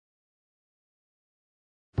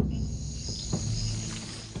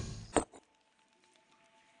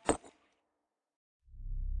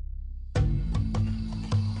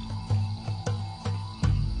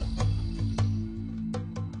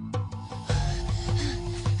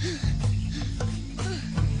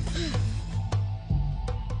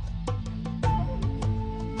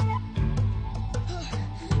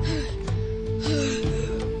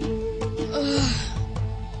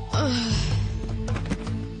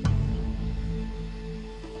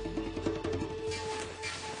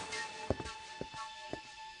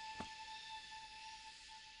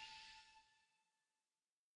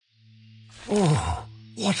Oh,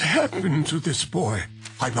 what happened to this boy?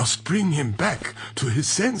 I must bring him back to his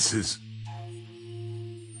senses.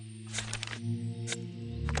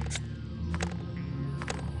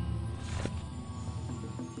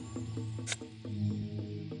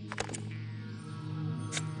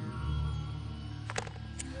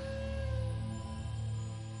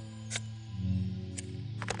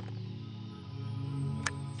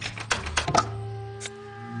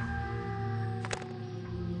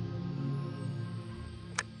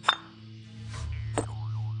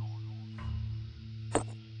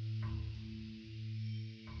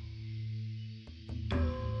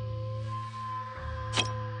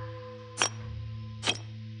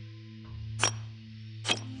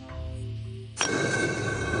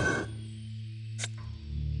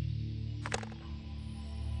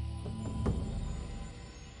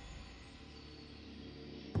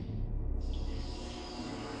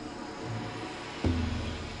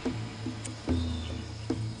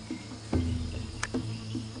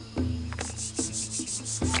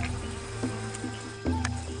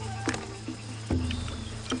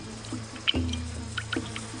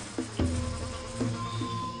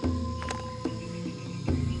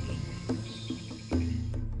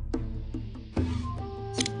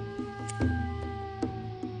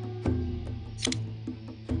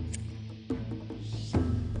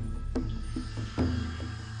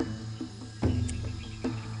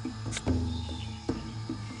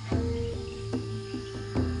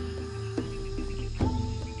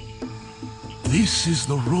 This is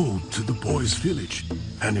the road to the boy's village,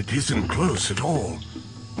 and it isn't close at all.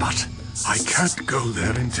 But I can't go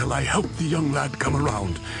there until I help the young lad come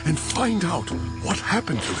around and find out what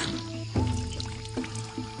happened to him.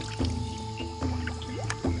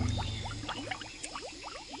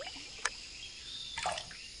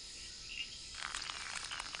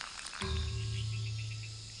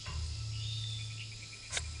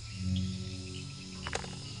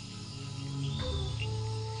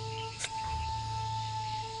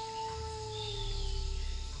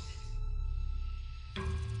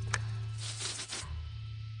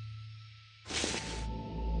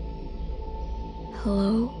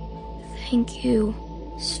 Hello? Thank you.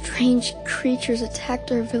 Strange creatures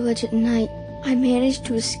attacked our village at night. I managed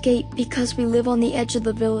to escape because we live on the edge of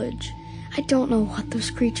the village. I don't know what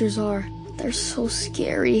those creatures are, but they're so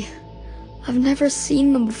scary. I've never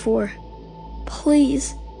seen them before.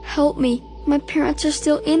 Please, help me. My parents are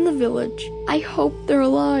still in the village. I hope they're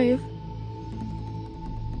alive.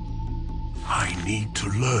 I need to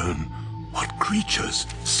learn what creatures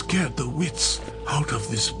scared the wits out of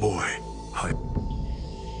this boy.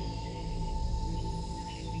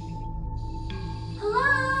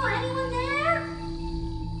 Hello? Anyone there?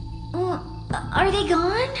 Are they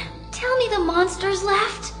gone? Tell me the monsters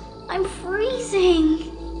left. I'm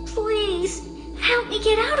freezing. Please, help me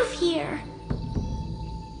get out of here.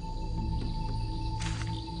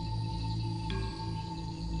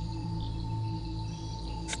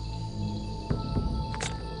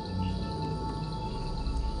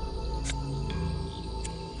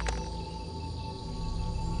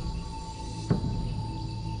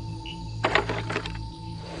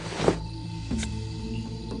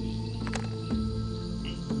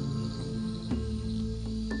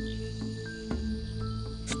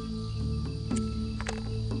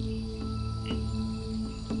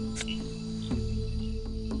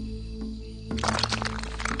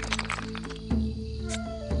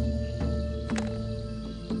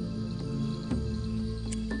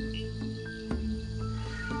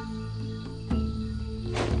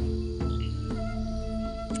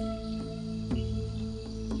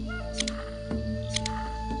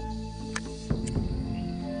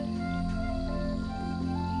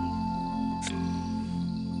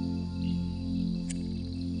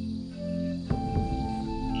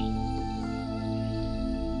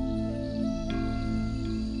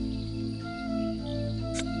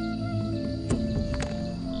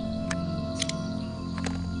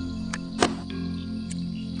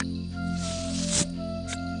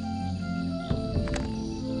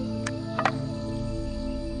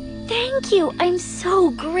 Thank you. I'm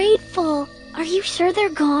so grateful. Are you sure they're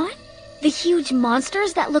gone? The huge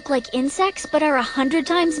monsters that look like insects but are 100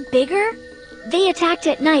 times bigger? They attacked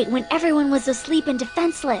at night when everyone was asleep and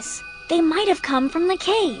defenseless. They might have come from the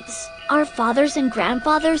caves. Our fathers and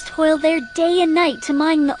grandfathers toiled there day and night to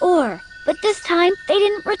mine the ore, but this time they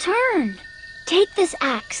didn't return. Take this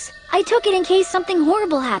axe. I took it in case something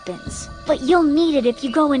horrible happens, but you'll need it if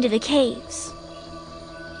you go into the caves.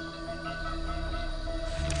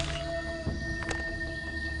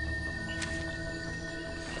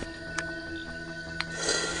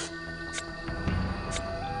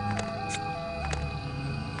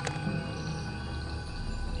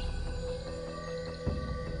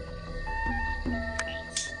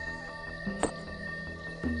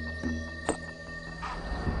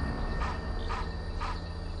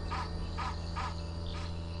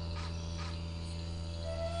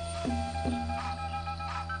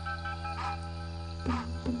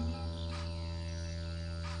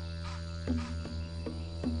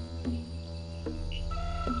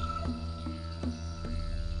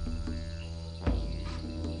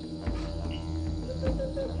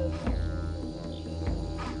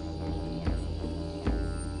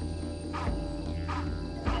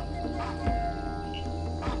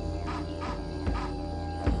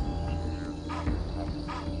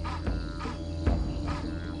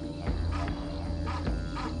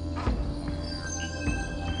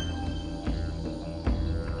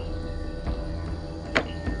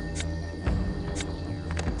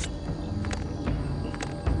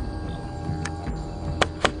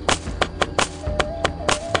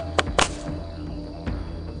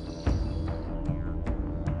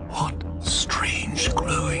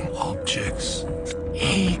 Objects,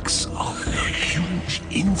 eggs of the huge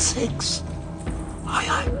insects.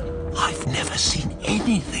 I've never seen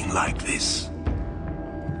anything like this.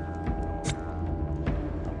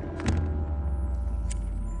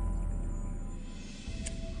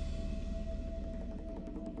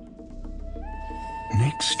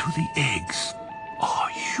 Next to the eggs are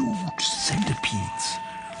huge centipedes.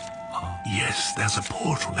 Yes, there's a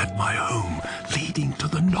portal at my home leading to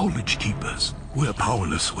the Knowledge Keepers. We're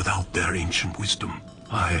powerless without their ancient wisdom.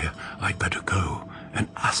 I'd better go and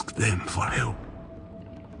ask them for help.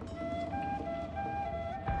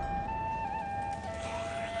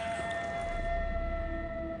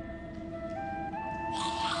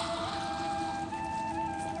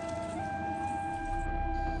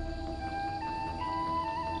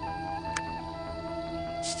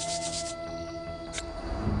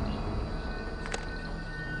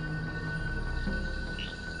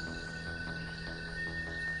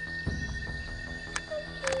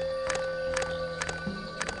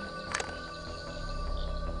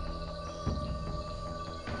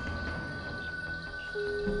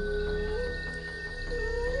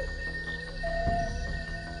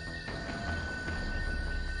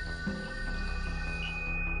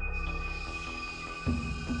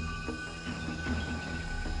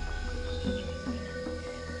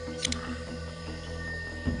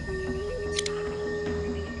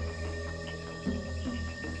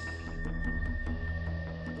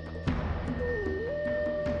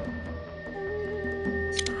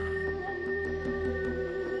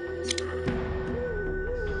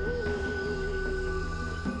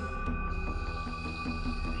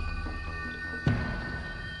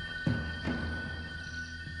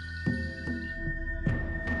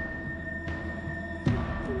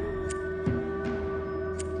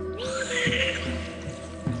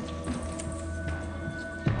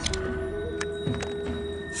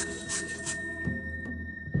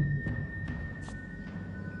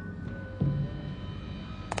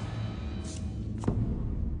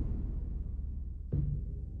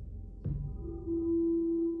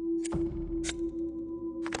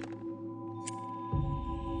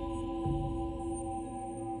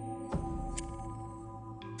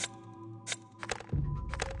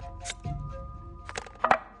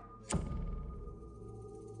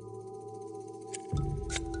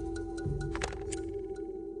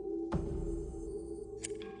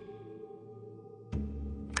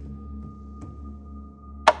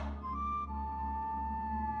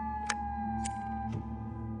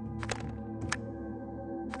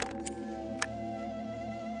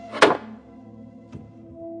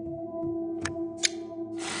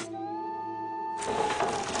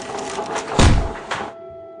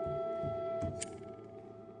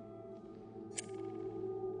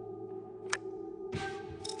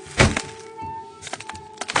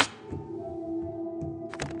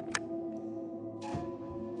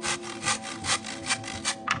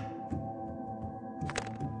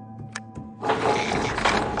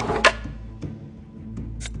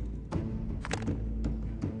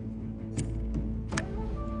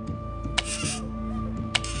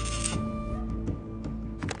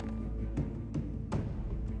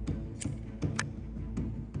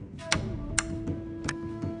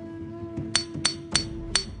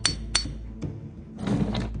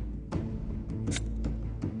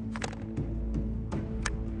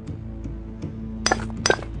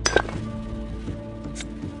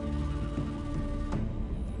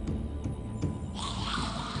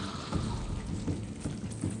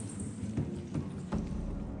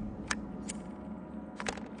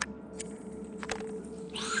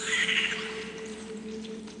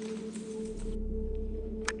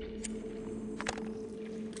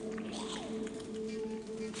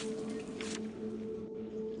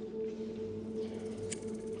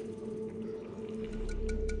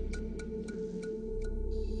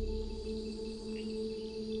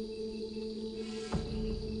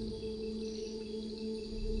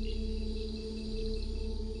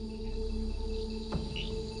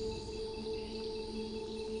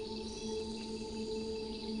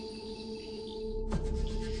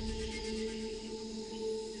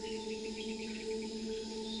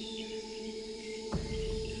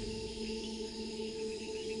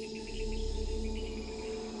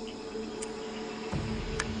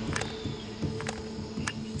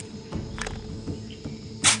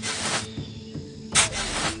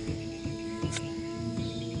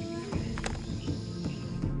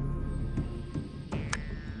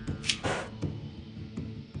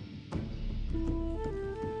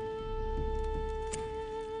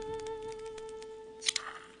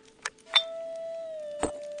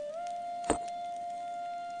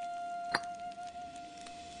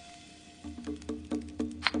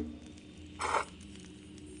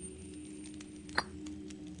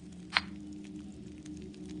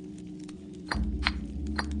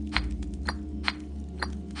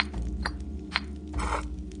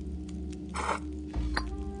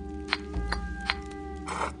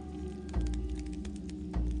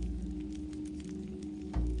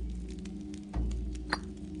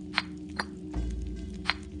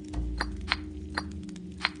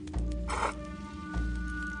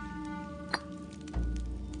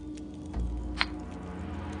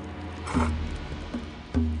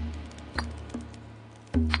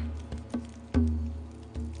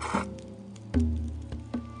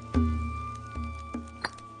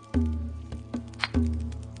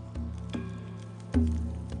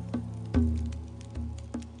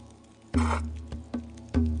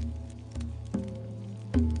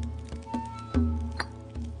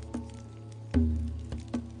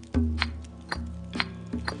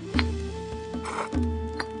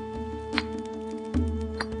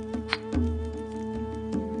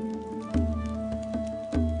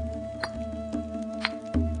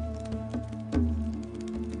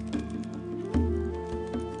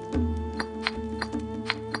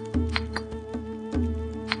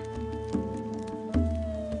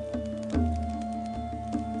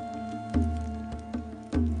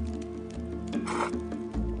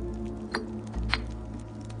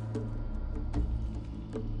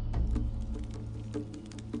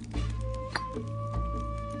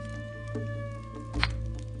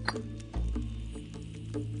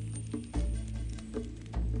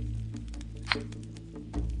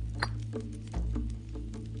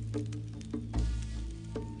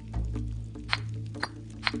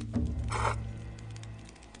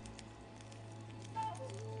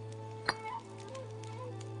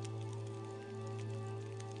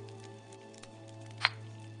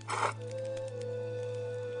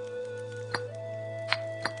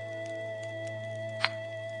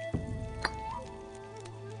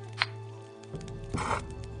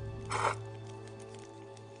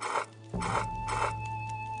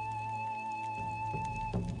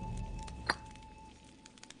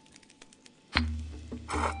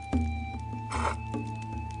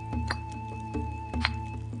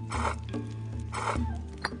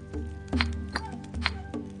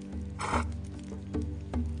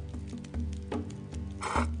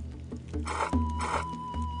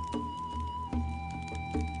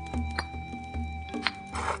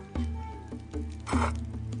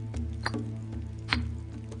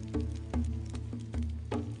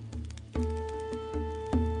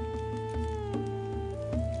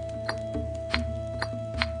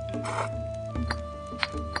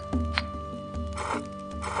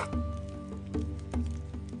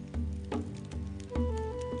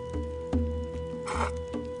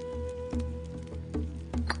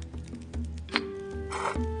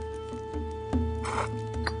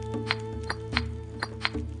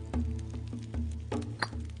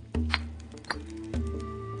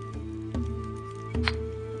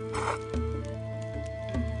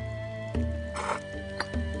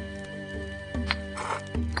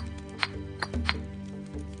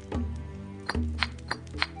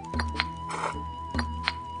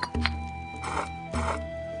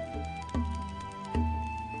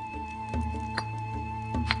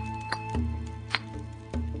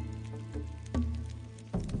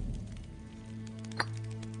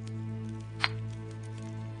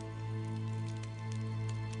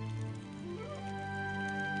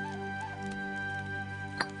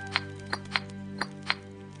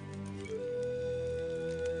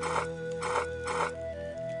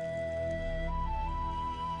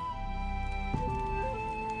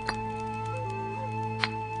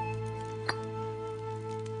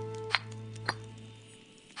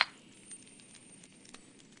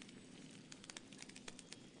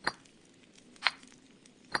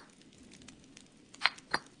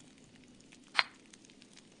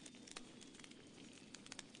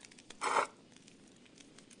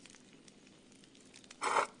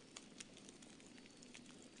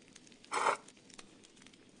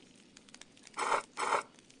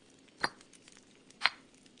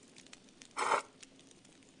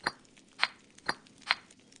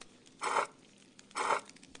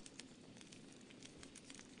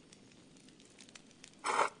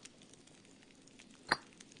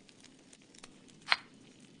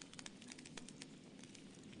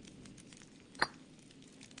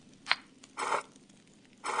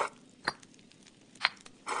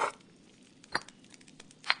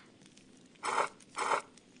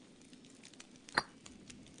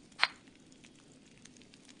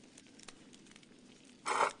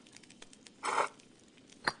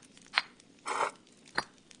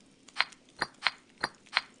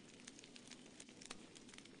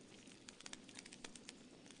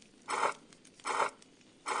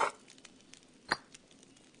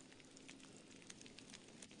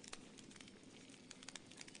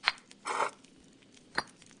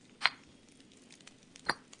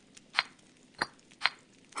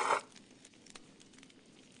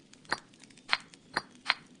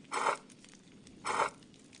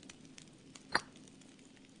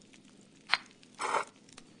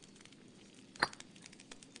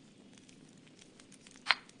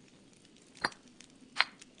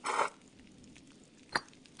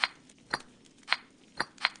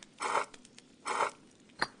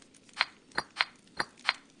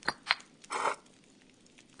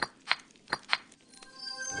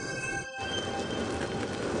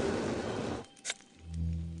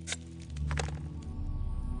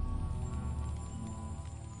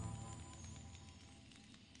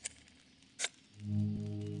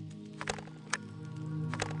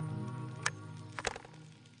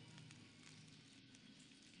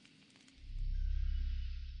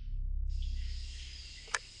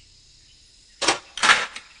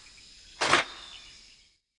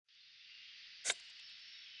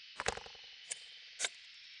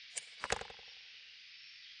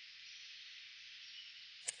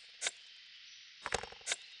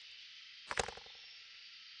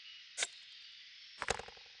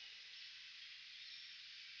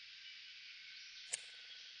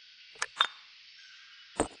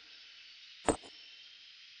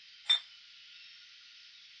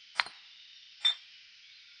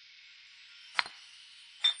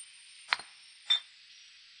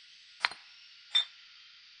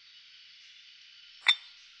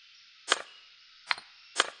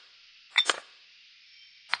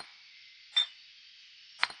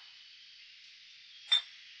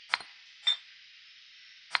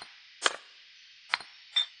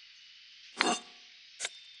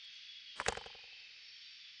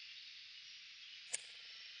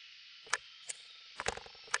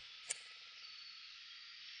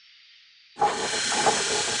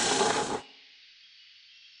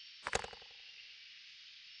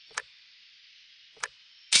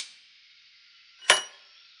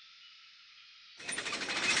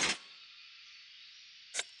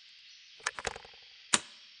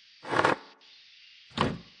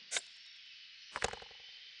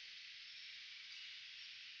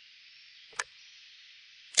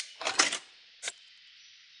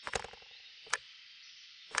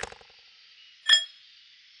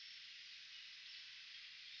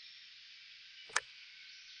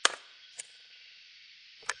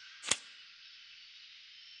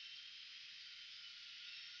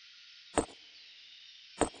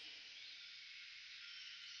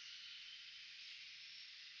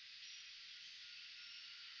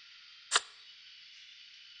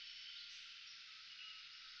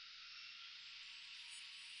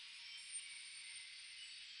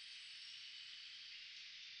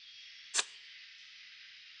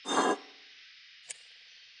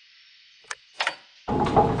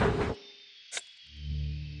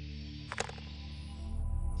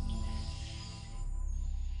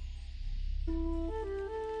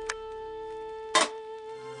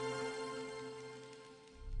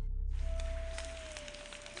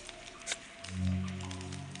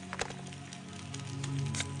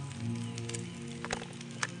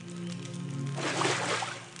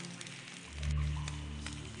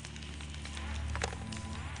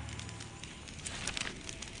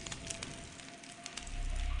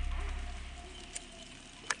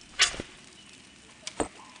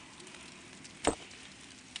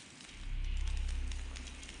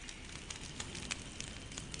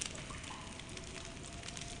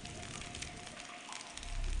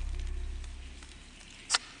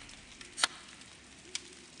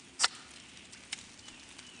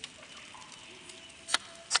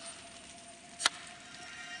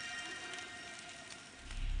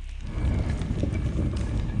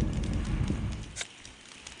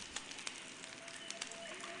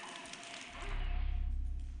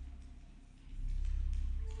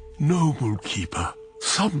 Noble Keeper,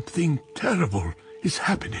 something terrible is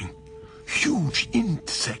happening. Huge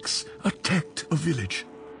insects attacked a village,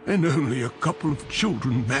 and only a couple of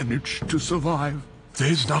children managed to survive.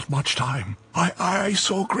 There's not much time. I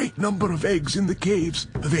saw a great number of eggs in the caves.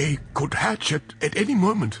 They could hatch at any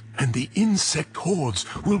moment, and the insect hordes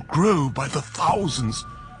will grow by the thousands.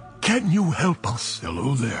 Can you help us?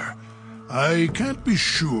 Hello there. I can't be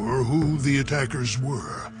sure who the attackers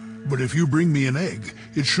were, but if you bring me an egg,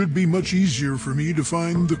 it should be much easier for me to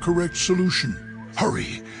find the correct solution.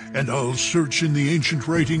 Hurry, and I'll search in the ancient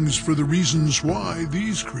writings for the reasons why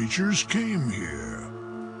these creatures came here.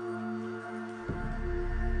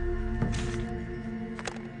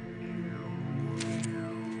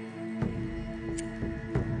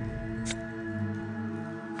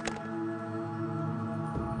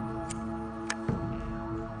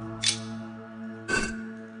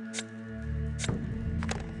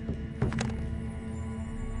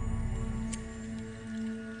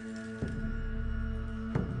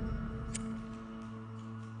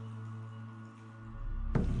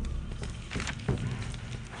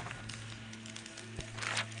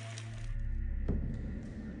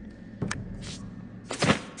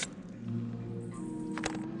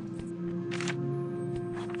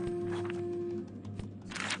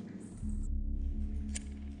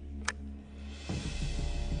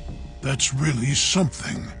 That's really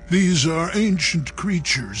something. These are ancient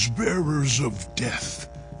creatures, bearers of death.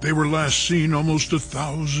 They were last seen almost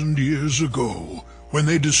 1,000 years ago, when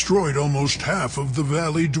they destroyed almost half of the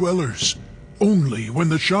valley dwellers. Only when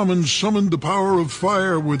the shamans summoned the power of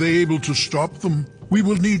fire were they able to stop them. We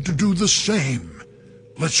will need to do the same.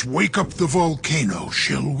 Let's wake up the volcano,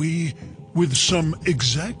 shall we? With some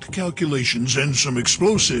exact calculations and some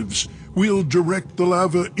explosives, we'll direct the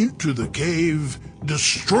lava into the cave,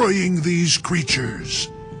 destroying these creatures.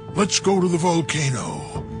 Let's go to the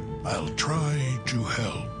volcano. I'll try to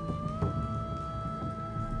help.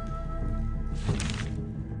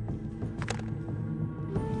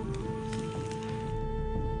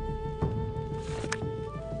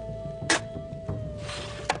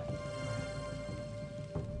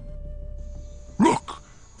 Look,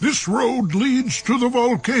 this road leads to the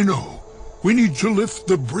volcano. We need to lift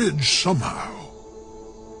the bridge somehow.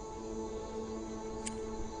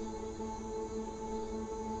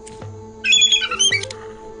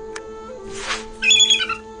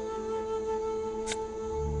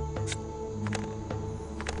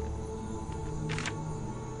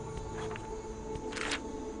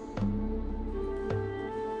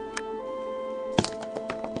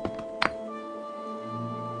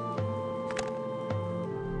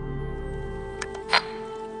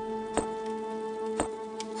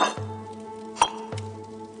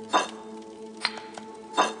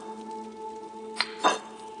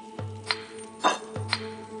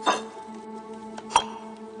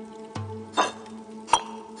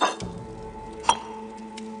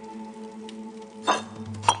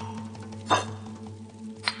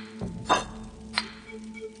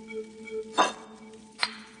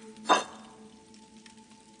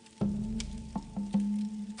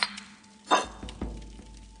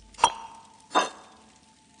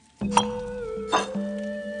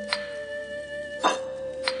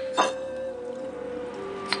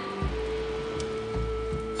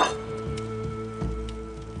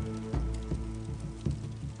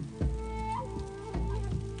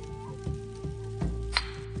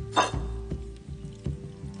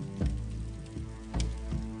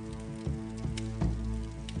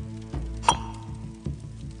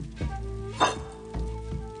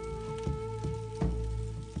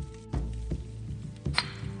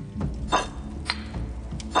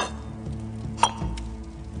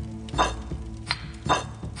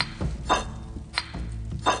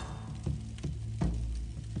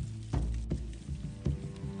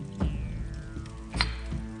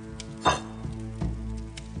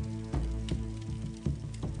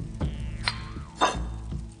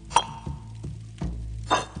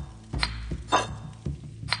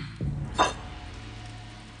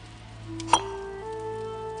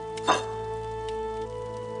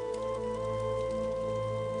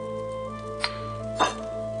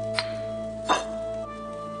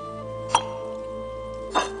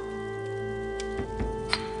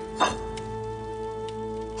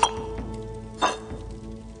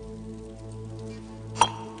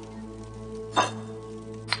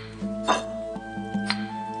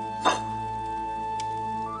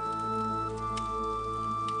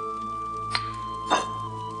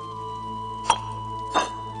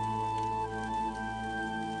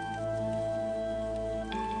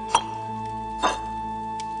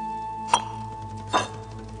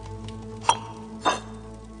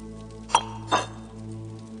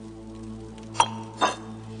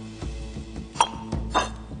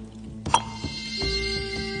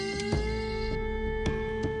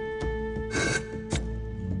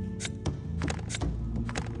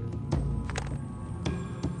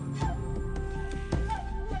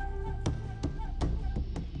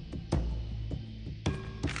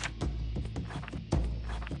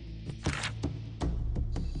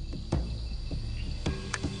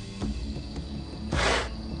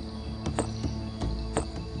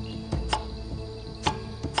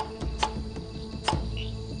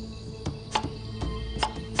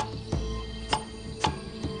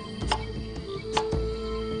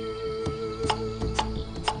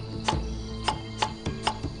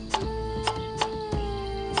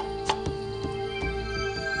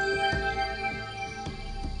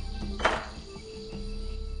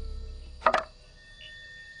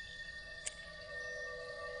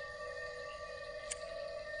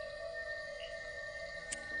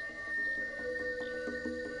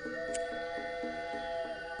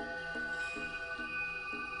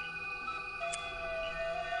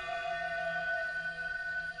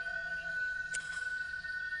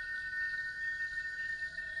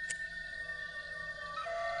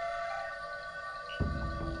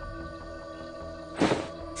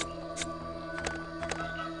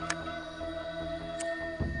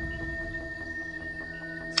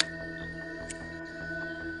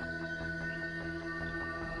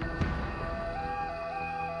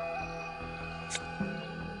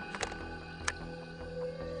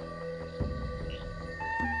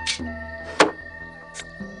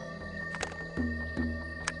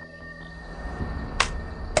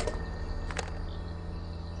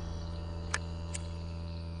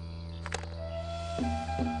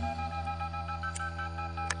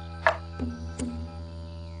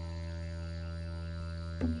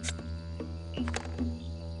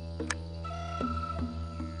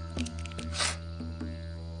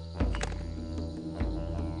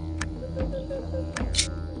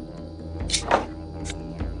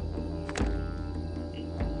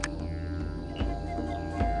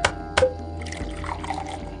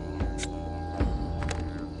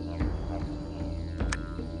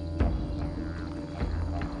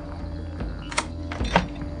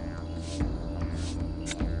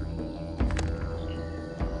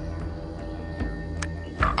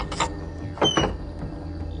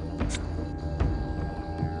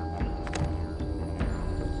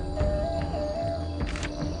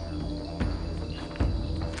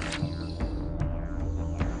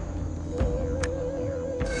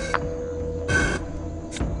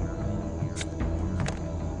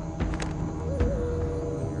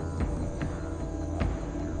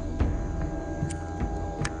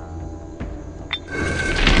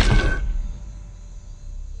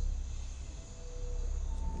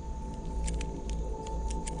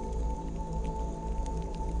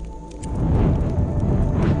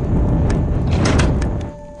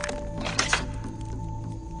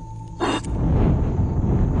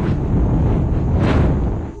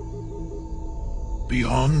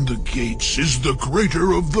 Beyond the gates is the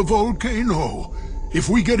crater of the volcano. If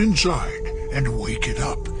we get inside and wake it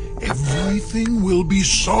up, everything will be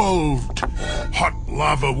solved. Hot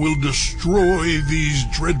lava will destroy these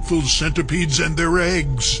dreadful centipedes and their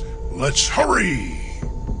eggs. Let's hurry!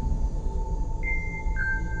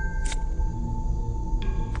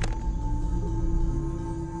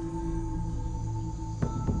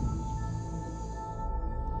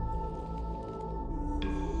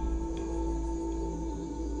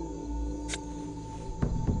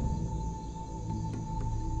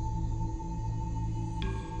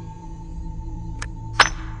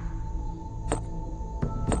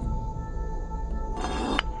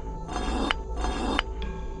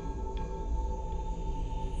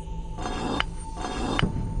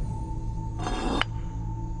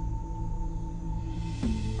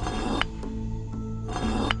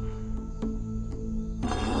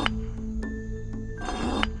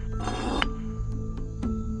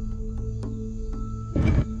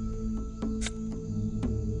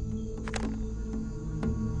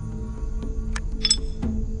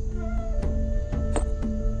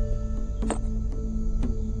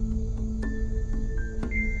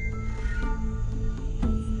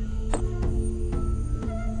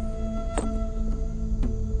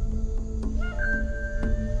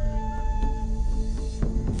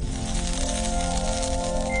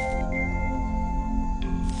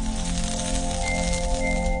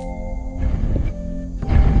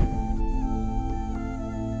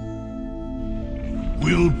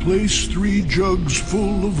 We'll place 3 jugs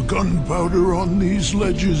full of gunpowder on these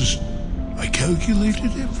ledges. I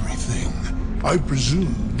calculated everything. I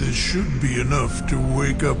presume this should be enough to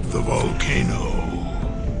wake up the volcano.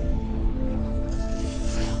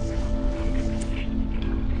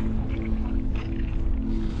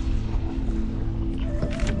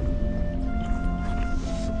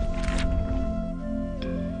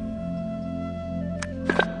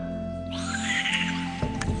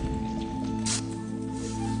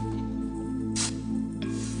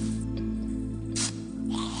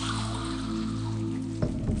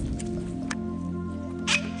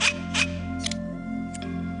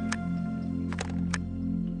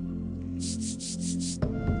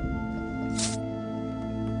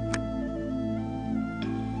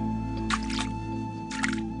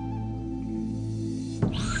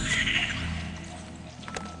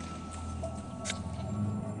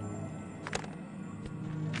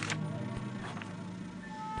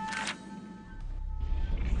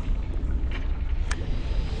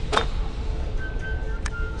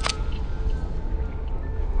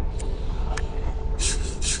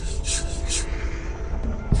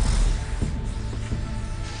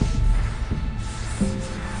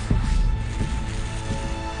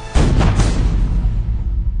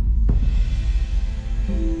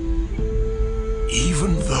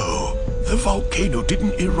 Even though the volcano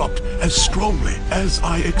didn't erupt as strongly as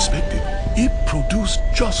I expected, it produced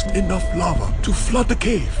just enough lava to flood the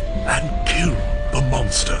cave and kill the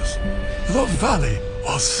monsters. The valley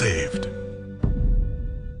was saved.